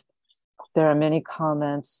 And there are many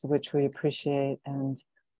comments which we appreciate, and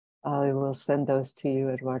I will send those to you,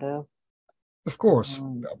 Eduardo. Of course,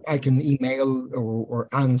 Um, I can email or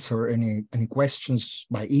answer any questions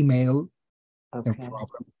by email. No okay.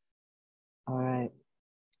 problem. All right.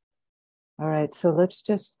 All right. So let's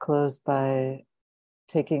just close by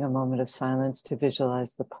taking a moment of silence to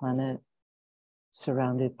visualize the planet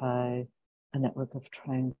surrounded by a network of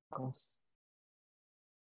triangles.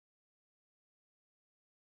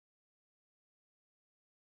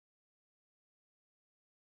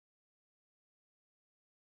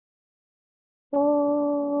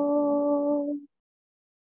 Oh.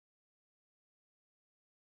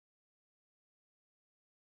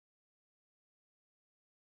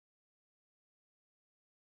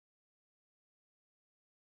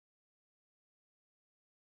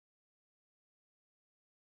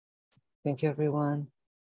 Thank you, everyone.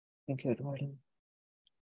 Thank you, Eduardo.